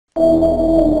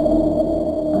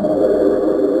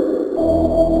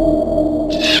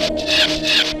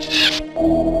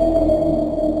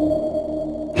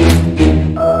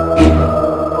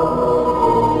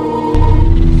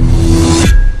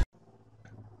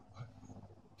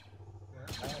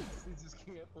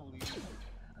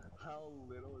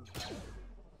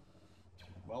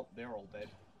Well, they're all dead.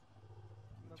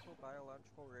 Chemical,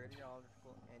 biological,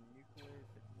 radiological, and nuclear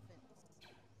defense.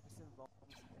 This involves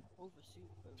an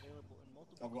oversuit available in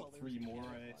multiple I've got colors 3 more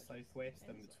camouflage, southwest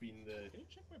and between the Can you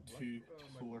check my two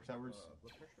solar towers.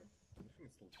 blood pressure? I think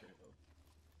it's still pretty low.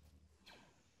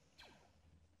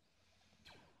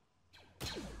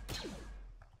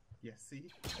 Yeah, see?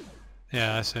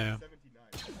 Yeah, I see him.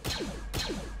 79.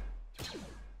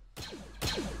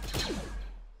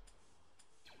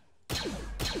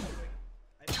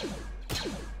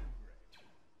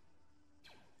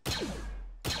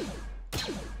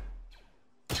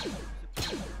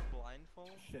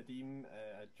 blindfold. Shadim,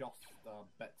 adjust a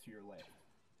bit to your left.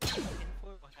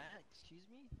 Tinfoil hat, excuse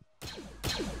me?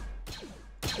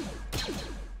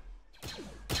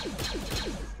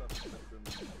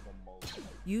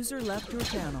 User left your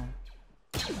channel.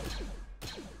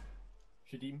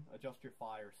 Shadim, adjust your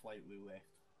fire slightly left.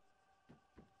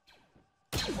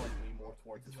 Slightly more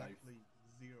towards the south. Exactly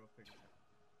 0 figures.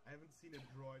 I haven't seen a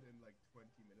droid in like 20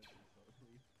 minutes or so,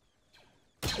 please.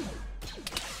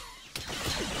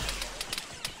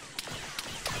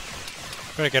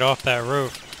 Gotta get off that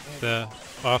roof.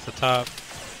 Off the top.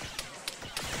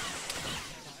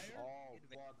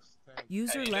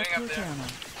 User left your channel.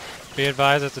 Be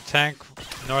advised, it's a tank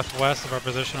northwest of our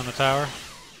position on the tower.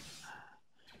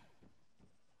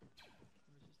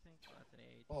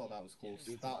 Oh, that was close.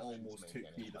 That almost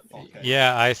took me the fuck out.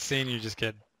 Yeah, I seen you just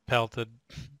get pelted.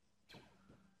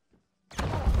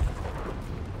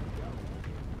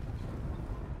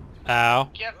 Ow.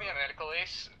 Give me a medical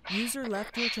ace. User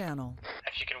left your channel.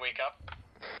 If you can wake up.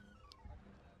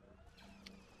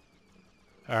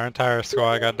 Our entire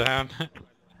squad got down.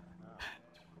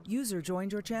 User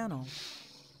joined your channel.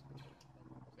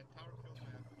 That tower killed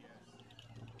my FPS.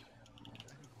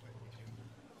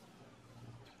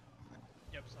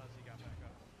 Yep, Sazi got back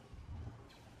up.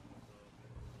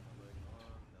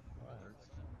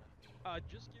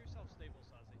 Just get yourself stable,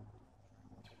 Sazi.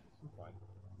 I'm fine.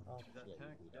 Is that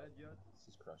tank dead yet? This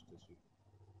is crushed tissue.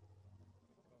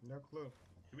 No clue.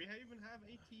 Do we even have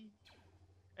AT?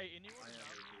 Hey, anyone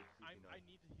I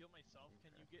need to heal myself.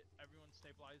 Can you get everyone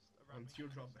stabilized around me? Your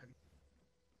job, Ben.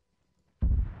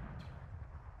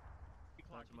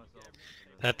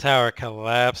 That tower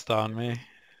collapsed on me.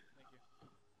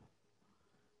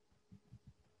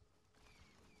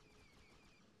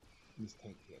 This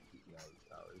tank can't keep me out of these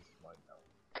towers. Mine now.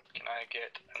 Can I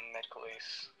get a medical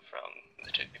ace from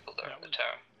the 2 people there on the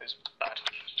tower? Who's bad?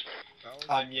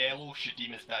 I'm yellow,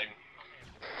 Shadim is down.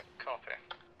 Copy.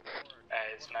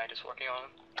 Is Midas working on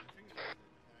him?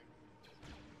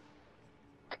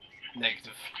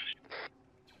 Negative.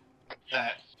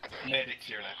 Medic's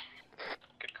here now.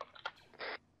 Good copy.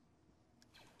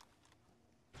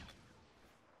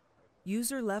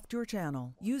 User left your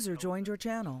channel. User joined your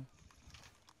channel.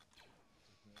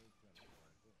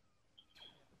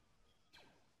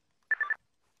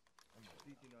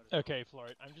 Okay,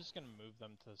 Floyd, I'm just gonna move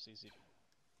them to CC.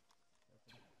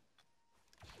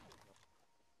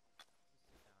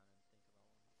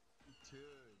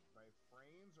 Dude, my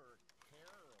frames are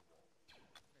terrible.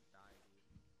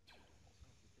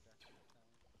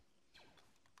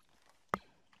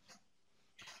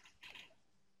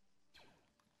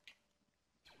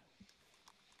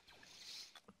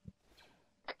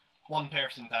 One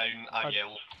person down, I'm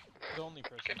yellow. The only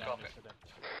person Good down copy. is Shadim.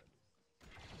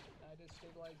 Just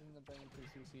stabilizing the brain through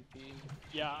CCP.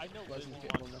 Yeah, I know Liz Wasn't wants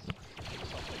getting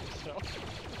something, so...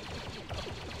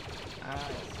 I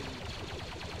see.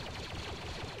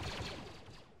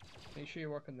 Make sure you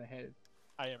work on the head.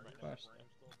 I am right now. First.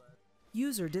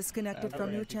 User disconnected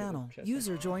from your channel.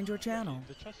 User joined your channel.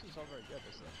 The chest is all very good,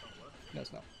 isn't it? No,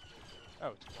 it's not.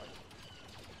 Oh, it's white.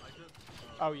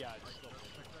 Oh yeah, it's still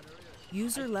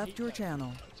User left your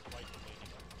channel. It's white remaining.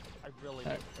 I really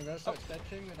I'm gonna start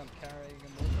stitching and I'm carrying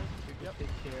him over. We can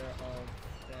take care of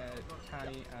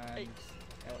Tanny and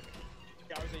Alex.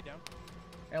 Yeah, are they down?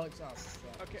 Alex up.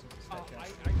 Okay. I I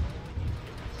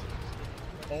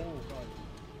oh god.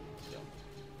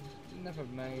 Never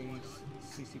mind.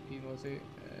 CCP was it?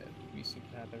 We seem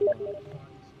to have everyone.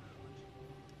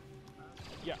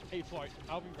 Yeah, hey Floyd,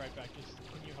 I'll be right back. Just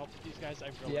can you help these guys? I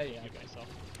really Yeah, need yeah. you myself.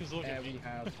 Because look at me. We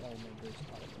have all members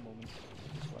at the moment.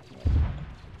 Just working on it.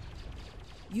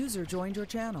 User joined your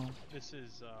channel. This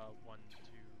is 1,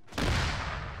 2.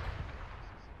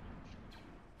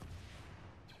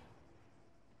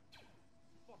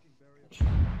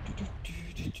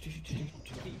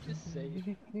 Did you just say?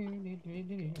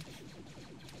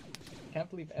 Can't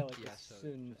believe Alex, Yeah, as so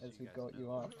soon just as so we you guys got you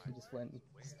know, up, he just went and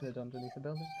stood underneath the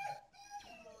building.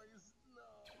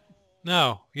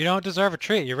 No, you don't deserve a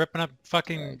treat. You're ripping up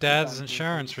fucking Alright, dad's keep on,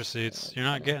 insurance please. receipts. You're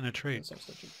not getting a treat. Stop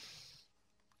switching.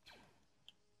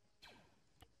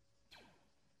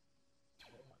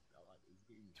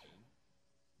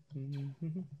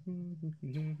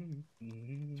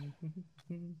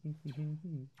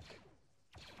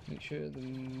 Make sure the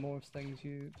more things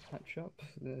you patch up,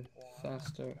 the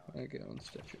faster I get on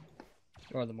stitching.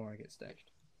 Or the more I get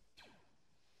stitched.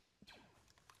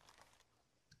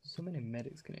 So many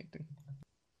medics connecting.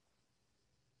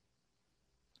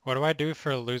 What do I do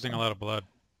for losing a lot of blood?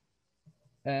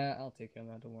 I'll take care of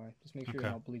that, don't worry. Just make sure Okay.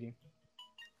 you're not bleeding.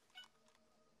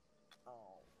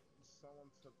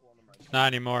 Not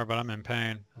anymore, but I'm in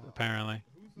pain, apparently.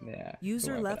 Yeah.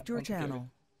 User don't worry about left it. your I'll take care of it. channel.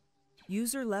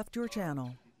 User left your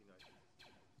channel.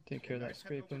 Take care of that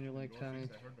scrape on your leg, Tammy.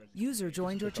 User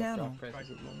joined your channel. Drop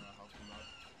presses at the moment.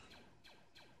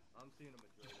 I'm seeing a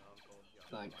Madrid.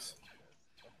 I'm going. Thanks.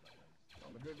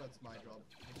 Madrid, that's my job.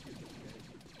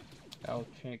 I'll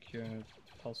check your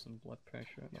pulse and blood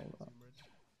pressure and all that.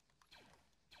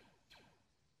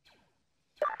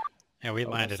 Yeah, we Oh,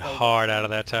 landed that's so hard good. out of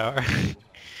that tower.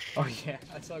 Oh yeah,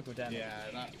 I saw it go down. Yeah,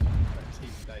 that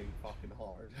team's down fucking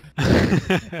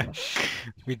hard.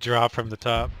 We dropped from the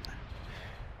top.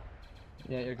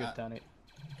 Yeah, you're good, Danny.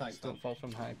 Thanks, Just don't fall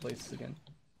from high places again.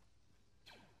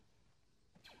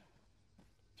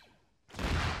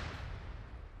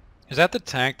 Is that the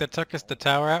tank that took us the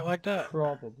tower out like that?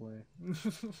 Probably.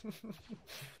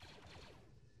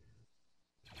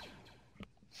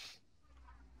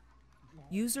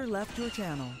 User left your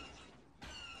channel.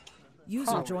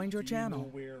 User Sorry, joined your do you know channel.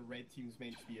 where red team's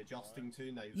meant to be adjusting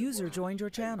to now? that User we're joined your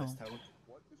out of channel. this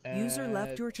tower? User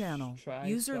left your channel. Try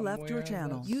User left your somewhere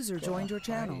channel. that's User got joined a your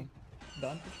channel. high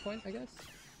vantage point, I guess.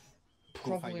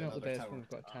 Go find Probably not the another best tower. when we've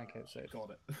got a tank outside.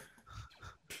 Got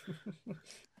it.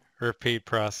 Repeat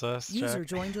process. User Check.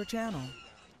 joined your channel.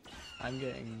 I'm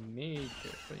getting major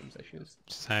frames issues.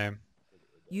 Same.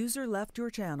 User left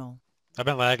your channel. I've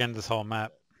been lagging this whole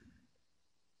map.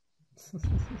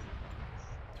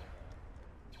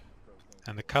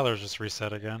 And the colors just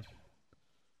reset again.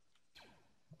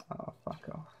 Oh, fuck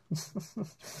off.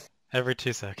 Every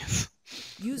 2 seconds.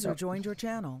 User joined your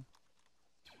channel.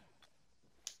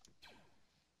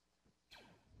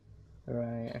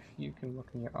 Right, if you can look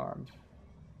in your arm.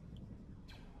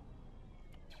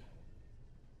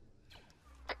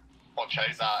 Watch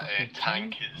out, that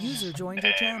tank is User joined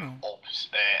your channel.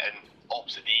 opposite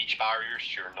the H barriers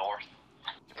to your north.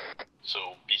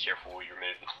 So be careful where you're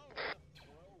moving.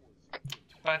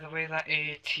 By the way, that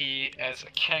AT is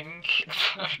a king.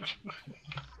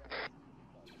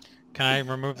 Can I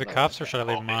remove the cuffs or should I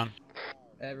leave them on?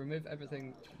 Remove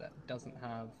everything that doesn't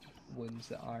have wounds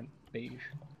that aren't beige.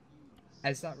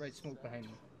 Is that right? Smoke behind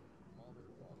me.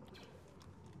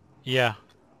 Yeah.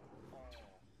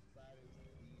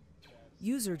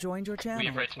 User joined your We channel.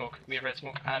 have red smoke. We have red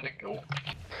smoke and a go.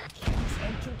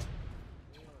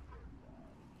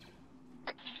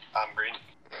 I'm green.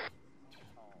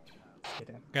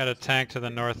 Got a tank to the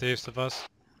northeast of us.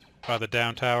 By the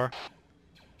down tower.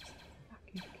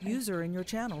 User in your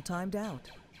channel timed out.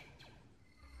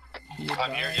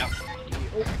 I'm here, yep.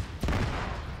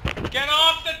 Get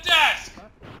off the desk!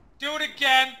 Do it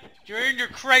again! You're in your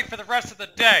crate for the rest of the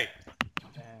day!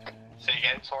 Say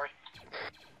again, sorry.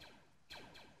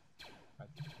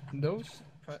 Those?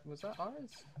 Was that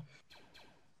ours?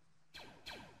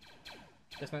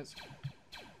 Dismounts.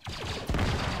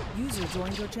 User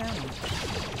joined your channel.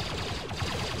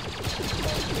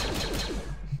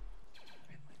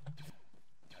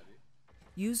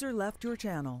 User left your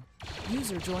channel.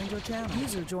 User joined your channel.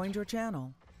 User joined your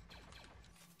channel.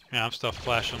 Yeah, I'm still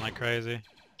flashing like crazy.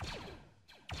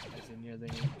 As in you're the...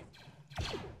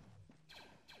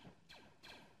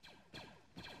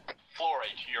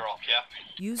 Fluoride, you're up, yeah?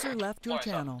 User left your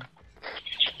channel.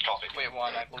 Copy. Wait,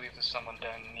 one, I believe there's someone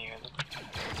down near the...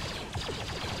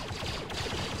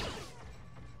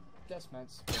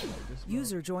 Dismounts.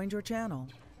 User joined your channel.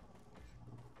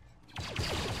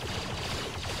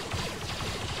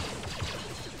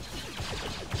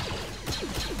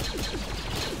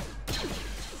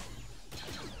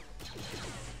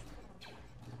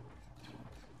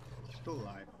 Still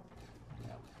alive.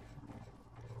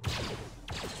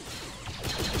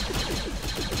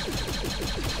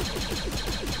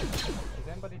 Is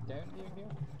anybody down near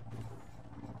here?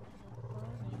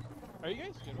 Are you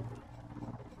guys good?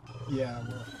 Yeah,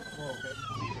 we're okay.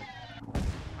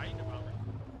 Kind of armor.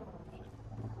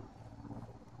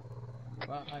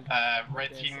 Well,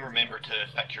 Red team, remember to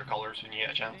pick your colours when you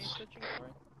get a chance.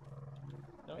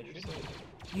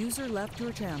 User left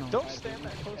your channel. Don't stand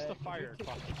that close to fire,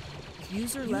 fuck.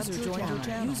 User left your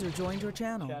channel. User joined your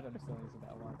channel. Shadow still needs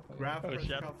that one. Graph Oh, press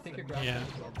Shadow. cups Take your and- graph. Yeah.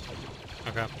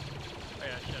 Okay. Oh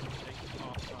yeah, Shadow, take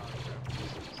off,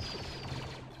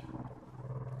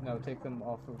 No, take them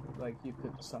off of, like, you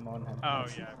put some on him. Oh yeah, I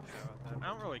forgot about that. I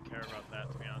don't really care about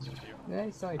that, to be honest with you. Yeah,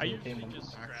 he's sorry I to usually retain them.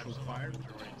 just grab Actual some fire? off the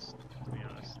droids, to be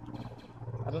honest.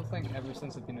 I don't think ever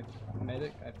since I've been a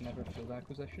medic, I've never field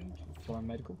acquisition for a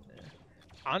medical.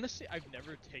 Honestly, I've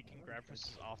never taken grab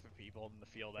presses off of people in the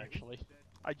field, actually.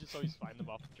 I just always find them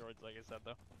off the droids, like I said,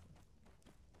 though.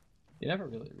 You never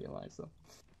really realize, though.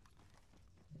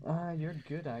 Ah, you're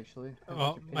good, actually. How Well,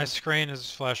 about your my pain? screen is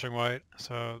flashing white,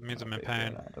 so it means I'm in Okay,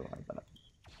 pain. good, don't worry about it.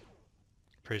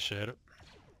 Appreciate it.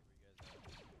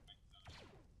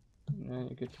 No, you're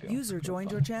good to go. User Go joined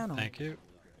fun. your channel. Thank you.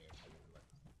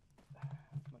 As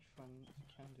much fun as you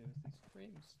can do with these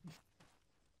frames.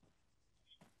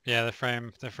 Yeah, the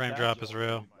frame drop is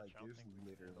real. Like, there's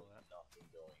literally nothing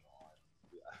going on.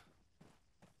 Yeah.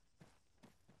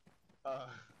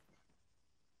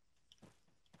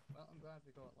 Well, I'm glad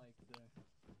we got like the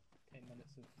 10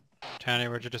 minutes of. Tanny,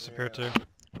 where'd you disappear to?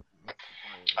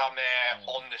 I'm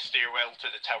on the stairwell to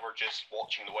the tower, just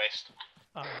watching the west.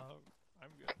 I'm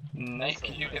good. Knight,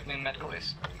 can you give me a medical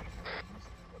ace? But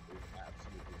there's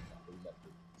absolutely nothing that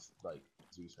could, like,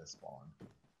 Zeus has spawned.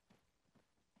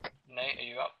 Knight, are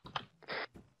you up?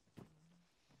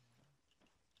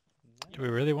 Do we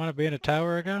really want to be in a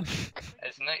tower again?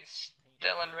 Is Knight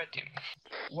still in red team?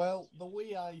 Well, the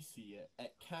way I see it,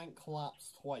 it can't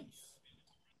collapse twice.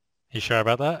 You sure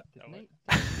about that? Did Nate?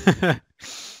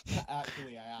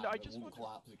 Actually, I am. No, I It just won't want to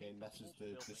collapse again. This is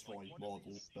the destroyed model,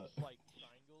 but Like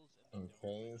triangles and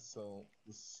Okay, so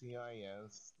the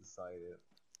CIS decided.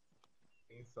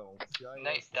 Okay, so CIS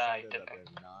Nice die, decided that didn't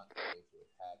they're not going to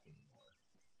attack anymore,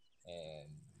 and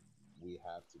we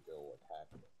have to go attack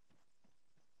them.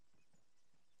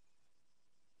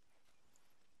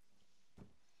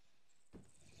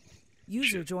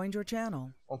 User joined your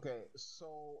channel. Okay,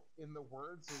 so in the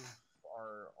words of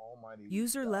our almighty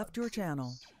User God, left your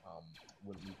channel.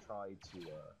 when we tried to,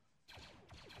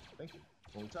 thank you.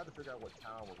 When we tried to figure out what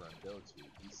town we're going to go to,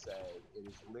 he said it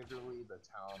is literally the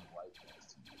town right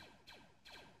next to you.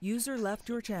 User left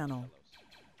your channel.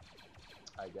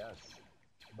 I guess,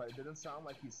 but it didn't sound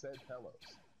like he said Telos.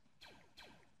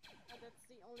 That's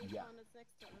the only Yeah. town that's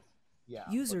next to us. Yeah.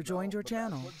 User but joined no, your but that's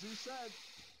channel. what Zeus said.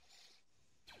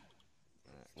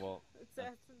 Well, It's a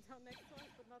town next to us,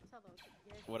 but not Telos.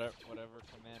 Yes. whatever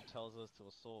command tells us to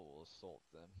assault, we'll assault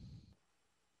them.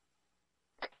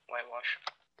 Whitewash.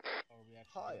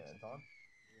 Hi, Anton.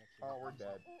 Oh, we're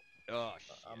dead. Oh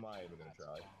shit. I'm not even gonna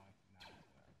try.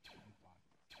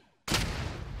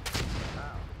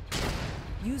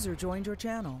 User joined your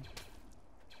channel.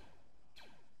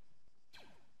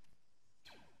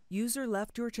 User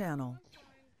left your channel.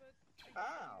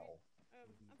 Ow!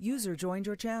 User joined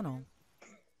your channel. Oh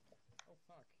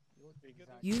fuck. You look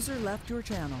exactly. User left your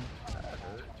channel.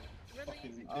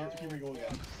 fucking, here we go again.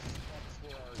 Flux,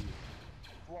 where are you?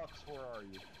 Flux, where are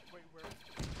you? wait, where?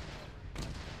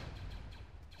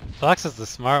 Flux is the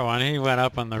smart one. He went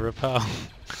up on the rappel.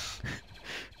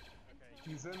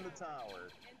 He's in the tower.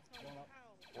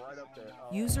 Right up there.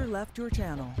 Oh. User left your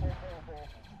channel.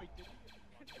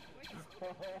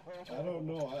 I don't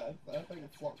know. I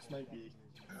think Flux might be.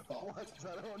 Flux,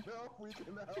 I don't know if we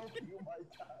can help you, my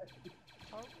guy.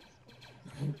 Oh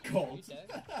God.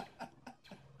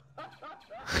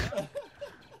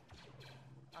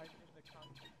 I'm in the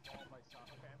concrete wall myself.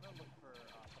 Okay, I'm gonna look for.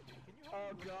 Okay, can you Oh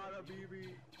help me? God, Habibi.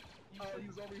 Oh,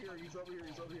 he's over here. He's over here.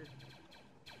 He's over here.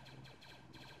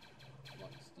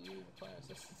 Flux, do you require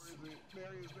assistance? Where is he?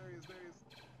 There he is. There he is. There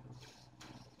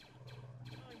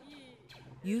he is.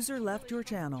 User left your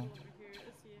channel.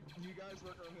 You guys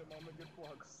work on him. I'm gonna get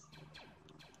Flux.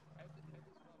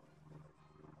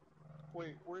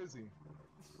 Wait, where is he?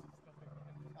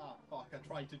 Ah, fuck, I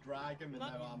tried to drag him and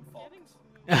now I'm fucked.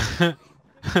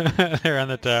 They're on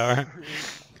the tower.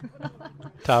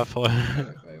 Top floor.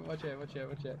 Wait, watch out, watch out,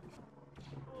 watch out.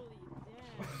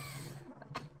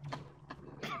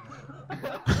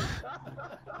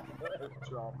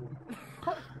 Drop him.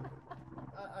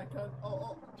 I can't.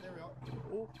 Oh, there we are.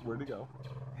 Oh, where'd he go?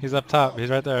 He's up top. He's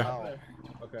right there. Oh,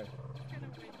 okay.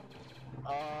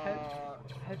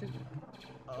 How did...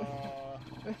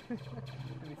 Did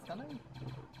we stun him?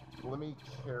 Let me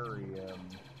carry him.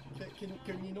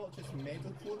 Can you not just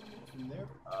medical him from there?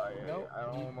 Nope. I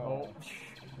don't know. Oh.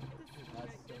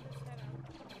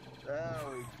 There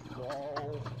we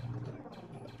go.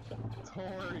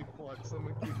 Watch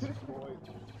someone keeps your boy.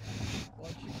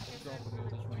 Watch you drop the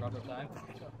noodles from rubber band.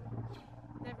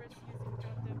 Never using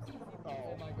goddamn CCP.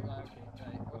 Oh my god, okay,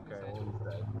 right. What Okay, you well, he's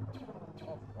dead.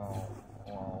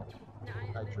 Oh.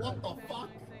 Nah, I they tried. look What the bad fuck?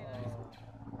 when I say that.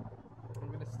 I'm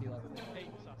gonna steal everything. Hey,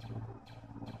 sus.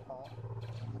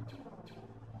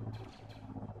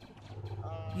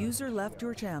 User left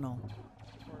your channel.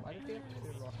 Why did they have to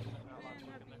rock I'm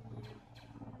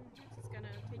just gonna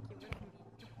take you with me.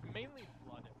 Mainly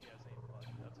blood if he has any blood,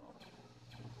 that's all.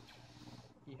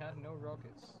 He had no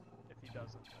rockets. If he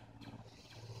doesn't.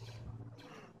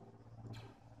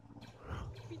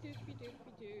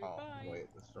 Oh, Bye. wait,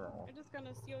 that's wrong. I'm just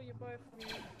gonna steal your boy from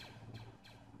you.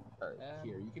 Alright,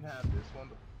 here, you can have this one.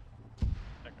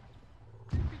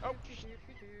 Oh,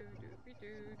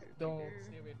 Don't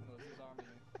stay away from those, he's arming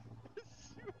you. As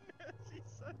soon as he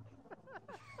said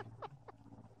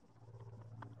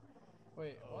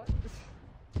Wait, what?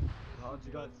 How'd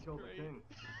you guys kill the king?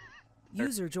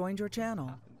 User joined your channel.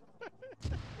 I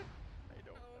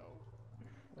don't know.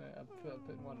 I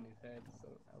put one in his head, so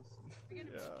I was...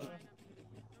 Yeah.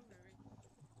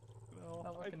 No,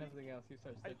 I'll look at everything else, you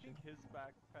start I stitching. think his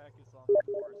backpack is on the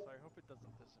floor, so I hope it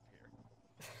doesn't disappear.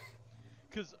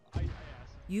 Cause I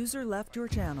asked him. User left your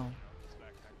channel.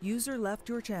 User left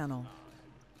your channel.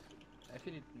 If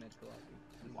you need medical,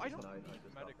 I don't need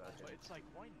medical, but it's like,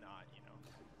 why not, you know?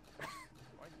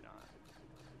 Why not?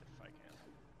 If I can.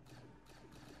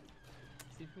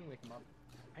 See if you can wake him up.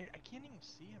 I can't even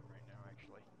see him right now,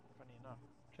 actually. Funny enough.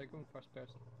 Try going first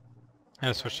person.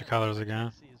 Yeah, switch the colors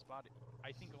again. I see his body. I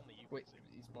think only you Wait, can see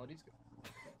him. his body's good.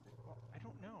 Well, I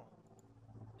don't know.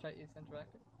 Try ace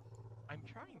interactive. I'm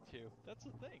trying to. That's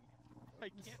the thing. I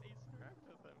can't ace interact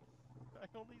with him. I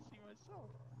only see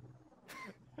myself.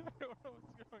 I don't know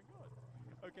what's going on.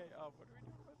 Okay, what are we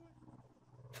doing by the way?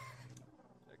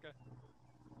 Okay.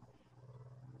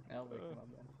 I'll wake him up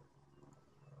then.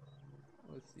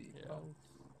 Let's see. Yeah. Pulse.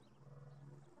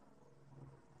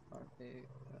 Heartbeat.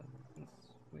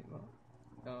 Wait, what?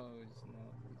 Oh, he's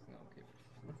not okay.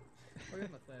 I'll give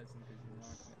him 1,000 because he's an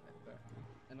argument but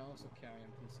and also carry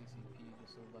him from CCP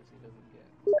just so Leslie doesn't get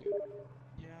scared.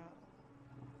 Yeah.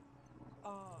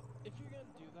 If you're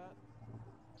gonna do that.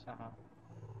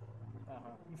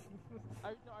 I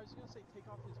was gonna say take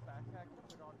off his backpack and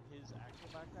put on his actual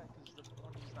backpack because the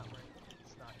one he's not wearing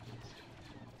is not his.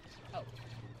 Oh.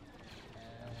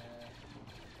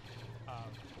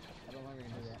 I don't think we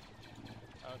can do that.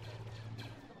 Okay.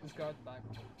 Just guard the back.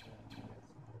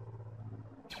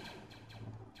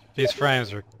 These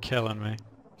frames are killing me.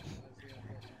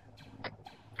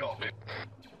 Copy.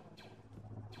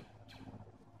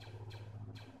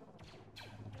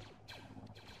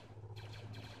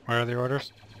 Where are the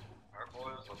orders? Alright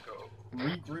boys, let's go.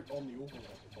 Regroup on the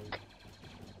overlock point.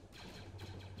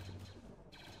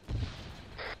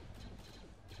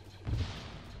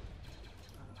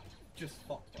 Just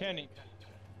fuck. Kenny.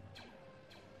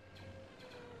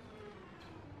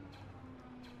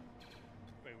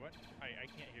 Wait, what? I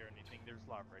can't hear anything. There's a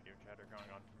lot of radio chatter going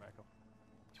on from Echo.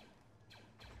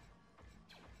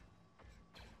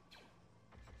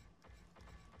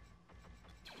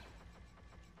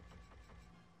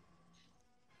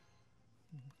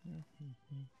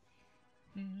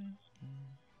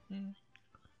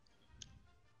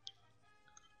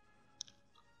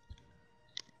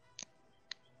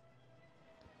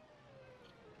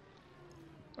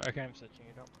 Okay, I'm switching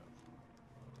it up.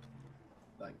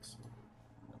 Thanks.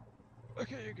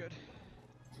 Okay, you're good.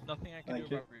 Nothing I can Thank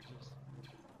do you. about bruises.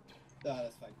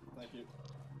 That's fine. Thank you.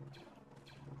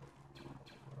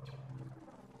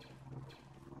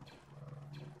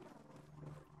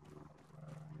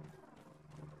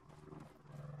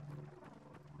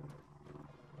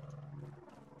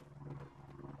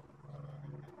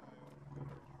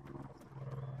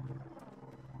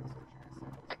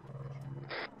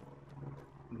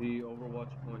 The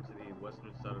Overwatch point to the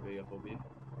western side of the FOB.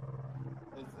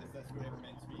 Is this where we're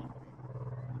meant to be?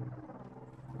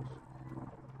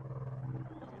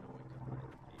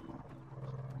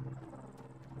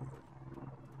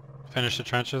 Finish the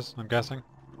trenches, I'm guessing.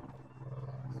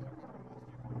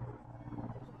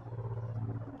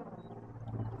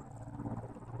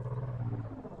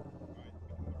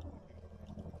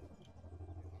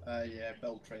 Yeah,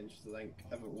 build trenches, I think.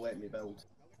 If it will let me build.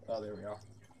 Oh, there we are.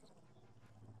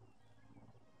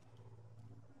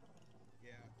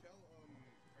 Yeah, tell,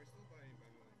 are you still by target?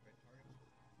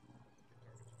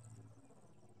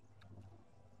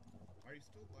 Are you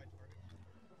still by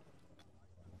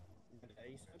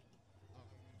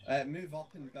target? Move up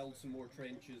and build some more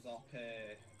trenches up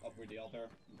where the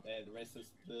rest of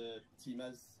the team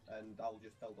is, and I'll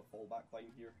just build a fallback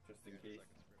line here, just in case.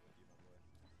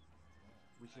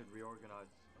 We should reorganize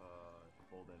to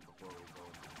fold in before we go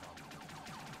into the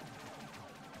top.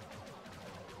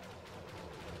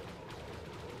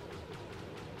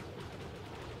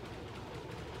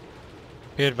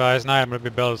 Be advised, Knight, I'm going to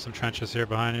be building some trenches here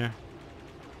behind you.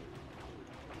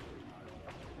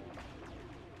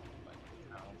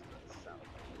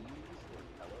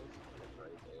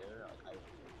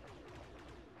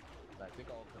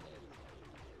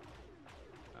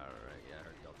 Alright, yeah, I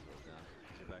heard Delta was down.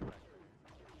 Is your backpack ready?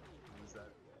 Who's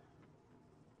that?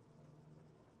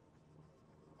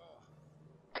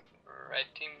 Red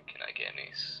team, can I get any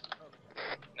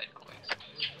medical links?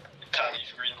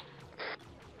 He's green.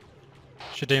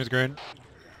 Shadim's green.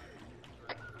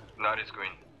 Not is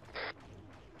green.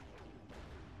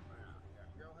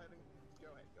 Go ahead.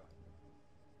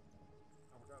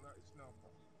 Oh, no, it's no.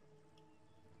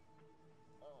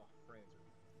 Oh, friends.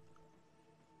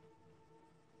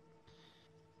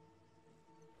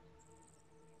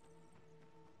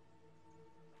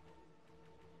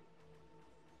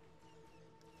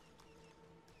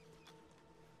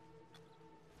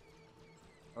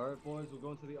 Alright, boys, we're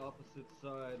going to the opposite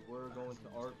side. We're going to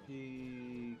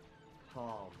RP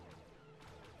Calm.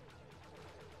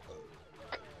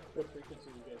 What frequency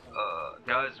are you guys on?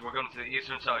 Guys, we're going to the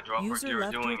eastern side. Drop what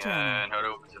you're doing and head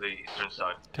over to the eastern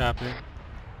side. Copy.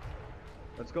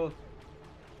 Let's go.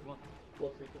 Come on.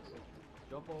 What frequency?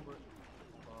 Jump over it.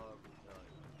 Alright,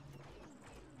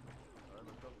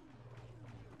 let's go.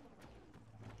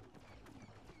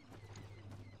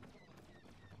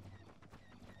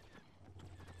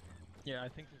 Yeah, I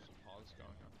think there's a pause going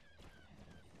on.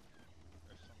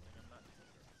 Or something, I'm not sure.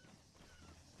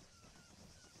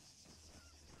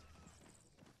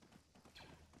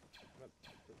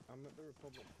 I'm at the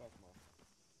Republic South Mall.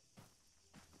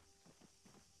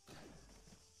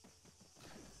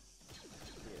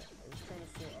 Yeah, I was trying to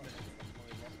sort out my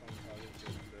lost on target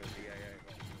with the DAA.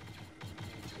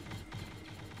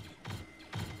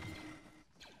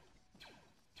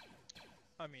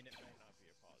 I mean, it may not be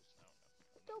a pause now.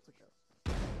 Delta go.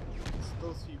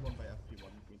 Still C1 by FP1.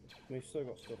 We've still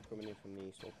got stuff coming in from the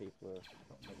east while people are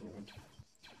not moving.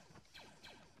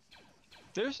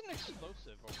 There's an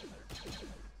explosive over there.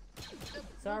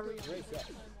 Sorry, race up.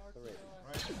 The race.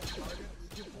 Right, target.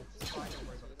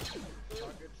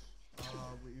 Target.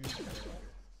 We use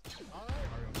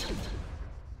Alright.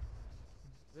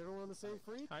 Is everyone on the same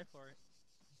free? Hi, Flori.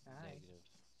 Negative.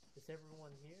 Is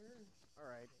everyone here?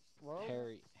 Alright. Well,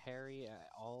 Harry,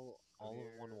 all of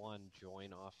 1-1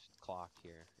 join off clock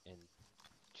here and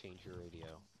change your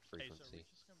radio frequency. Hey, so we're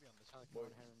just gonna be on this side.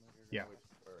 Yeah.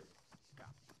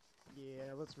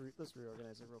 Yeah, let's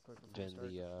reorganize it real quick. Then the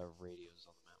radio's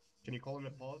on the map. Can you call in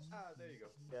a pause? There you go.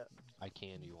 Yeah. I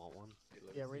can. Do you want one?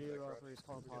 Yeah, radio operators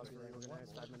call and pause for reorganize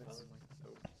 5 minutes.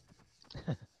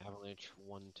 Avalanche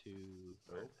 1, 2.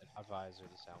 Advisor,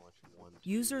 this avalanche 1, 2.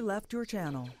 User left your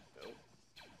channel.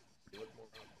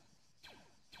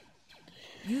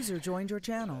 User joined your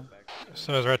channel.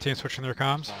 So is Red Team switching their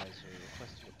comms? Advisor,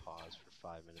 requesting a pause for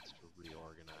 5 minutes to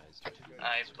reorganize.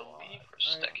 I believe we're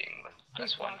sticking with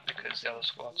this one because the other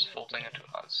squad's folding into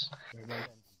us.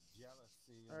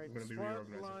 Alright, We're gonna be squad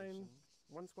reorganizing. line.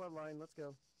 One squad line, let's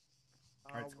go.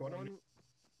 Alright, squad on.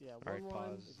 Yeah, Alright, 1-1.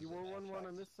 pause. If you were 1-1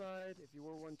 on this side, if you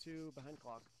were 1-2 behind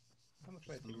clock. How much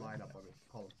Just line up on it.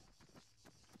 Call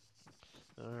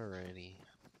him. Alrighty.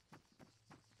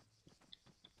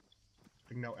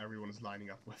 I think now everyone is lining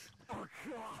up with. Oh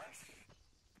gosh!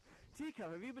 Tika,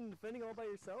 have you been defending all by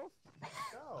yourself?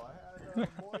 No, I had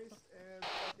Moist and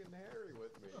fucking Harry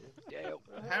with me. Yeah.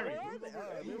 Harry,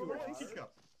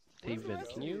 Teacup. David,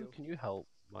 can you help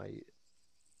my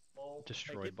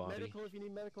destroyed body? Medical if you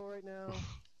need medical right now.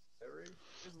 Harry?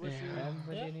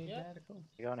 Everybody need medical.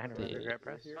 You going ahead and regret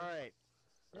press? Alright.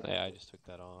 Yeah, I just took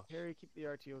that off. Harry, keep the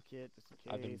RTO kit just in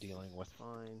case. I've been dealing with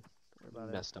Fine. Don't worry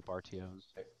about messed up RTOs.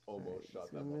 I almost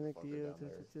shot that Medic motherfucker down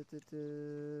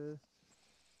there.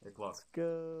 Hey, clock. Let's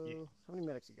go. How many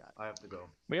medics you got? I have to go.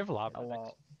 We have a lot A of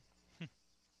lot. Take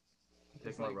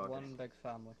It's my like rockets. one big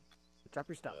family. Drop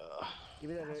your stuff. Give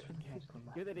me that.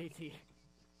 Give me that AT. You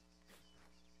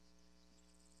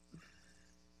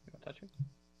want to touch it?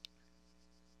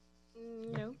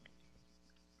 No.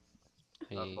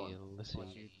 Hey, Why don't you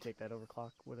Lissy. take that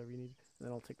overclock, whatever you need, and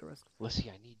then I'll take the rest. Lissy,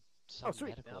 I need some Oh, sweet.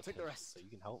 medical Then I'll take the attention rest. so you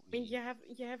can help I mean, me.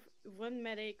 you have one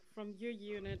medic from your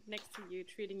unit next to you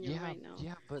treating you Yeah, right now.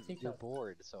 yeah, but you're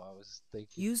bored, so I was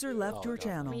thinking. User left your God,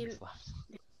 channel. nobody's left.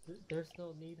 There's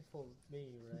no need for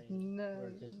me, right? No.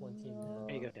 We're just one team now.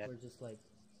 There you go, Dad. We're just like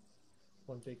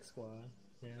one big squad.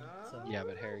 Yeah. So. Yeah,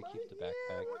 but Harry, keep the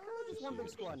backpack. Just one big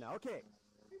squad now. Okay.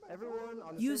 Everyone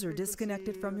on the User same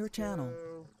disconnected frequency, from your let's channel.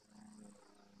 go.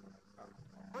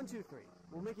 1, 2, 3.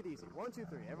 We'll make it easy. 1, 2,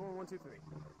 3. Everyone, 1, 2, 3.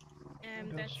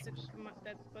 That's the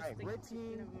that was Alright, the red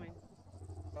team. Never mind.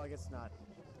 Well, I guess not.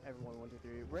 Everyone, 1, 2,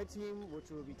 3. Red team, which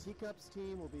will be Teacups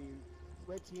team, will be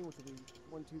red team, which will be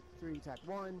 1, 2, 3, attack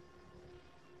 1.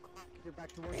 Get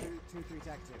back to 1, 2, 3,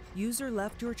 attack 2. User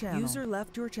left your channel. User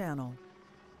left your channel.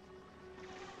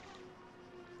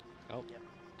 Oh,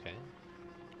 okay.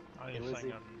 I It was was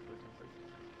saying a- on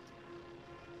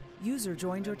User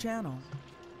joined your channel.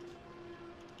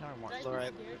 No, I'm Right, all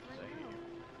right. scared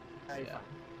right now. Yeah.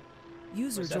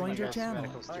 User joined your channel.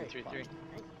 Medicals 333. I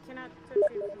cannot touch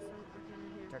you because I'm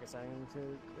here. Target signing to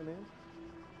command.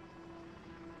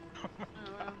 Oh,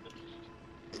 wow.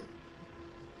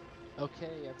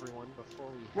 Okay, everyone, before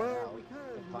we head Well, out, we kind of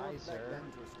morphed that Advisor,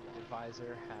 down to a squad.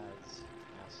 Advisor has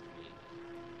asked me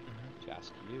to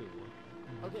ask you.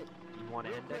 Okay. You want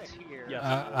to real index quick. here? Yes.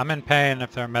 I'm in pain.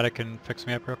 If their medic can fix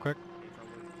me up real quick.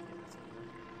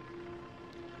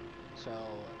 So,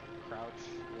 crouch if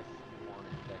you want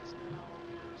to index now, or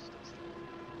still stay.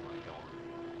 You want to go on.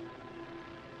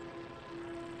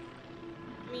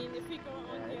 I mean, if we go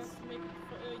on, he has to make it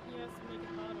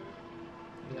harder.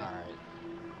 Alright.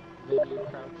 Vin, you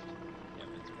crouched? Yeah,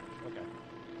 Vin's crouched. Okay.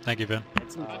 Thank you, Vin.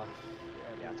 It's yeah,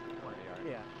 it's plenty, alright.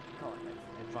 Yeah, call it.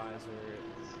 Advisor is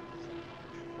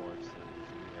forces we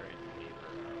are in favor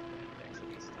of index at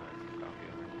this time. Copy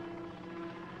over.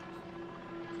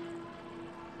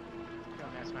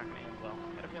 That's not gonna end well. I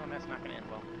got a feeling that's not gonna end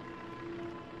well.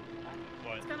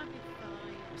 What? It's gonna be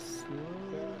fine.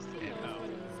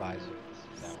 Advisor,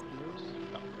 that one's supposed to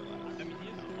come for last. I mean, he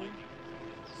is lightning.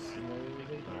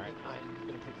 Alright, I'm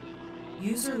gonna pick the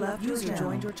User left your channel.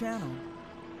 Joined your channel.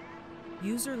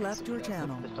 User left your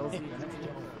channel.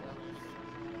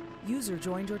 User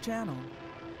joined your channel.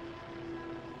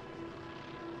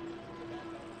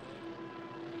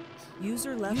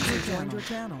 User left your joined your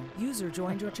channel. User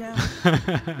joined your channel. Raise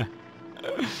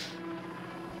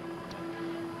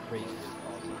your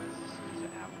call signs. This is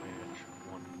Avalanche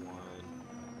 1-1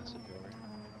 message over.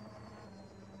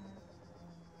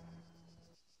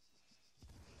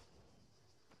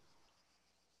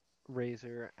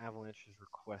 Razor, Avalanche is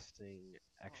requesting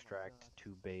extract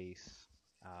to base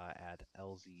at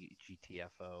LZ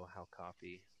GTFO. How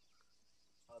copy?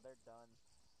 Oh, they're done.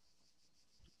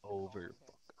 Over.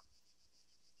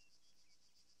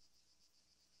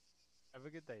 Have a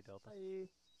good day, Delta.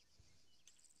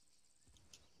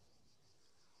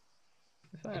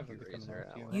 If I ever become Razor,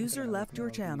 a Avalanche. User left your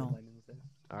channel.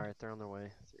 Alright, they're on their way.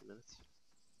 3 minutes.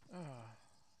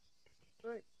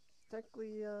 Alright,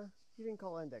 technically, he didn't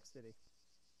call index, did he?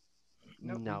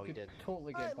 Nope, No, you he could didn't.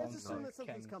 Totally Alright, get let's bombed assume by that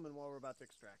something's Ken. coming while we're about to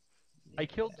extract. I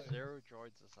killed 0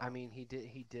 droids this I mean, he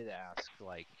did ask,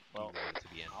 like, Well, do you want it to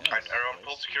be in Alright, everyone,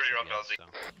 pull security up, LZ.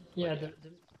 Yeah, the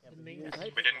main. We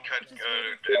didn't cut the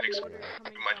endings.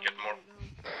 We might get more.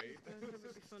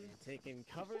 Taking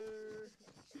cover.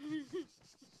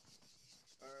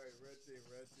 Alright, red team,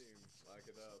 lock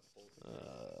it up. Full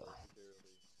security.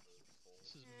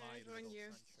 This is my join little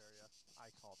you. French area. I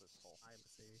call this hole. I'm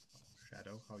safe.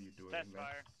 Shadow, how you doing, Set man?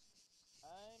 fire.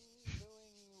 I'm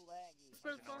doing laggy.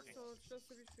 Spell foxhole, just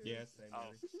to be sure. Yes, same Oh,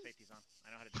 here. safety's on.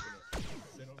 I know how to do it.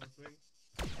 Sit on the swing.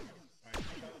 Alright,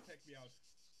 Shadow, take me out.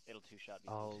 It'll two-shot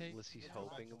me. Oh, Lissy's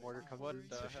hoping a mortar comes What in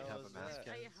the so she can hell have a is mask that?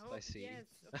 cast. I hope, I see. yes,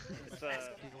 of course. It's Do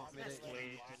you want me to- it's do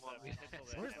you want me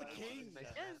to- Where's the king?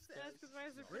 Yes, ask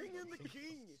advisor. Bring in the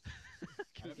king!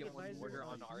 Can we get one order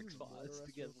on ARC spots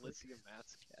to get Lissy a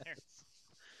mask cast?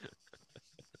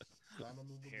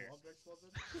 Non-removable objects, was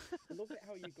it? I love it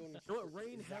how you're going to Don't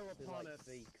rain hell exactly upon like us.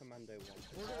 the commando one.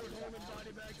 We're going home in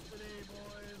body bags today,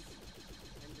 boys.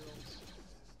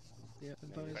 Yeah,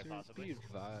 advisor, possibly. be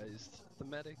advised. The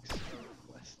medics are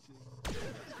requesting.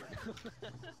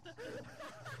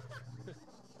 What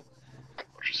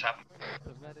just happened?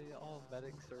 All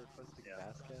medics are requesting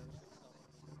mask cast.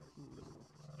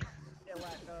 Yeah, would you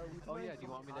Oh mind yeah, do you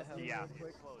want me to have? Yeah, real quick?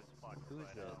 it's slow as fuck. Who is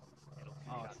but, it? It'll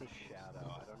Oh, two-shot it's a me. shadow.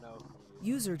 I don't know who he is.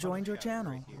 User joined your Shadow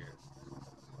channel. right here.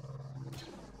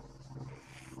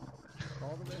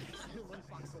 All the way to one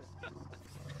foxhole. Oh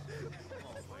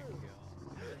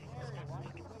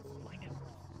my god.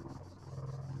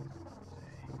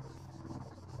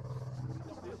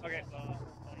 Okay,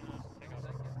 take off.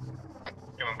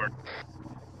 Come on, Bert.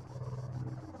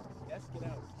 Yes, get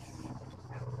out.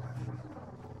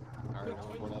 Alright, I'll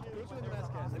pull up. Go join the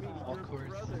mask cast. I mean, Of your course.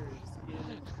 brothers in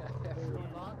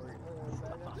not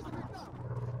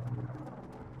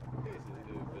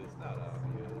It's not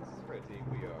obvious. Red team,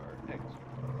 we are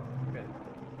extra.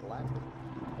 Black.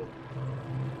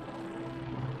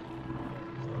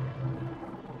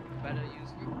 Better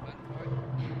use your weapon.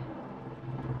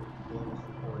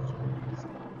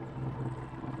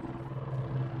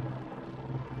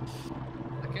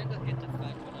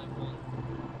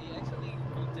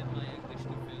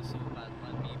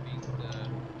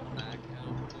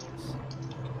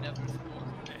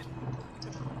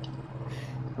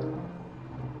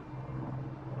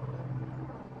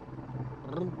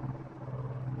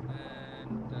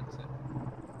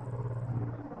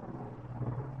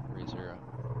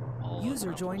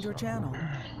 User joined your channel.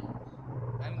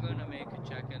 I'm gonna make a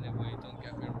check anyway, don't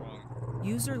get me wrong.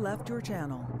 User left your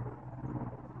channel.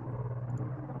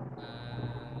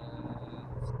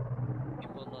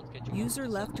 People not catching User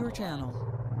left your channel.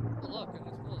 Oh look, an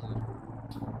explosive.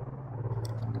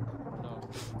 No.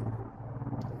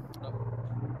 No.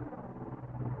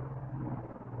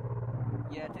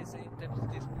 Yeah, this.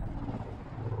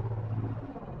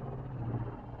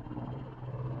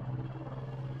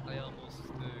 I almost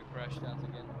crashed out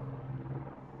again.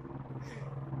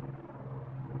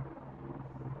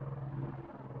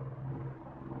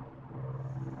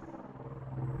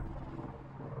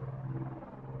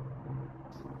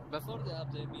 Before the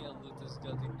update, me and Lutus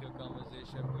got into a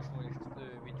conversation which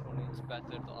one is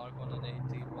better, the Arc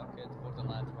 180 rocket or the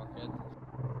Light rocket.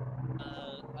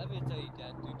 I will tell you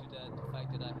that due to the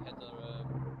fact that I had a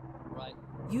ride.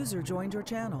 User joined your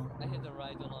channel. I had a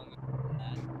ride along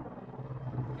that.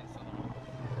 And so on.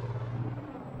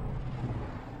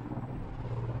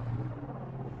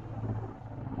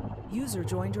 User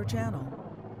joined your channel.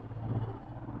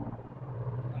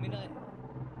 I mean,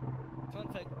 fun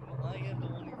fact, I am the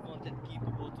only one that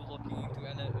capable to looking into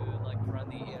an like run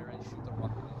the air and shoot a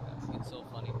rocket in them. It's so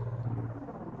funny.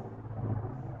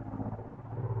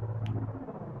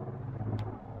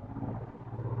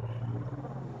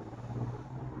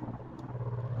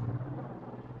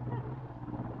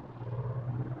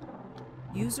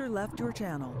 User left your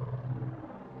channel.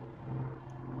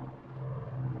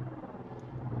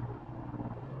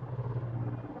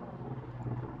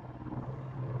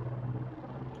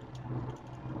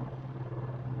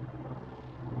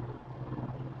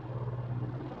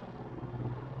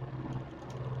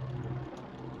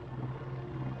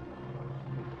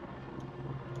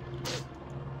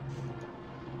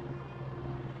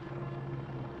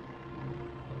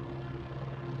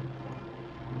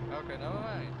 Okay, never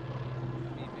mind.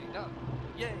 Me being done.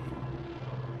 Yay!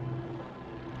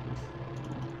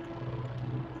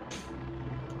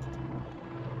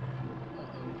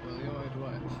 Well, you wanted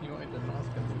what? You wanted the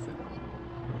mascots, is it?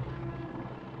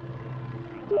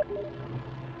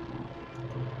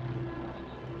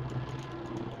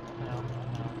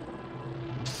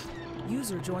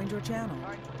 User joined your channel.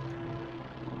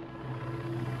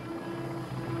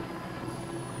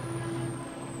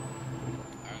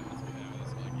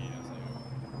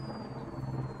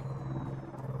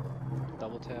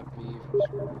 Double tap V.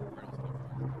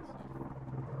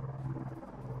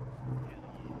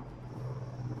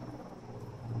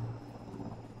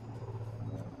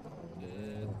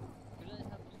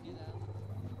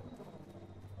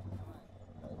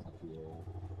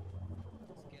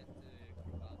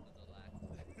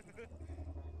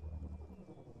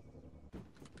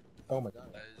 Oh my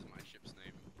god. That is my ship's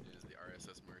name, is the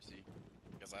RSS Mercy.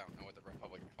 Because I don't know what the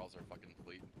Republic calls their fucking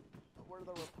fleet. We're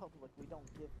the Republic, we don't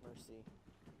give mercy.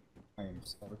 I am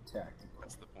so tactical.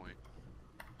 That's the point.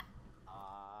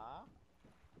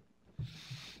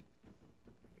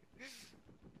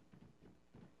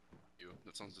 Ew,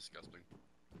 that sounds disgusting.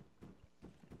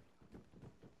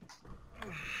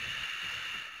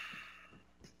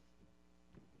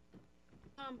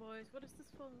 Come on, boys, what is this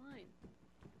full line?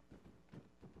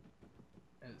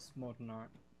 It's modern art.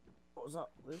 What was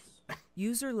up, Liz?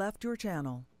 User left your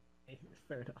channel.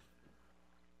 Fair enough.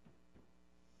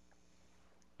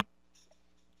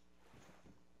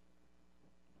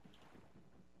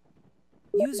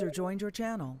 User joined your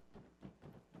channel.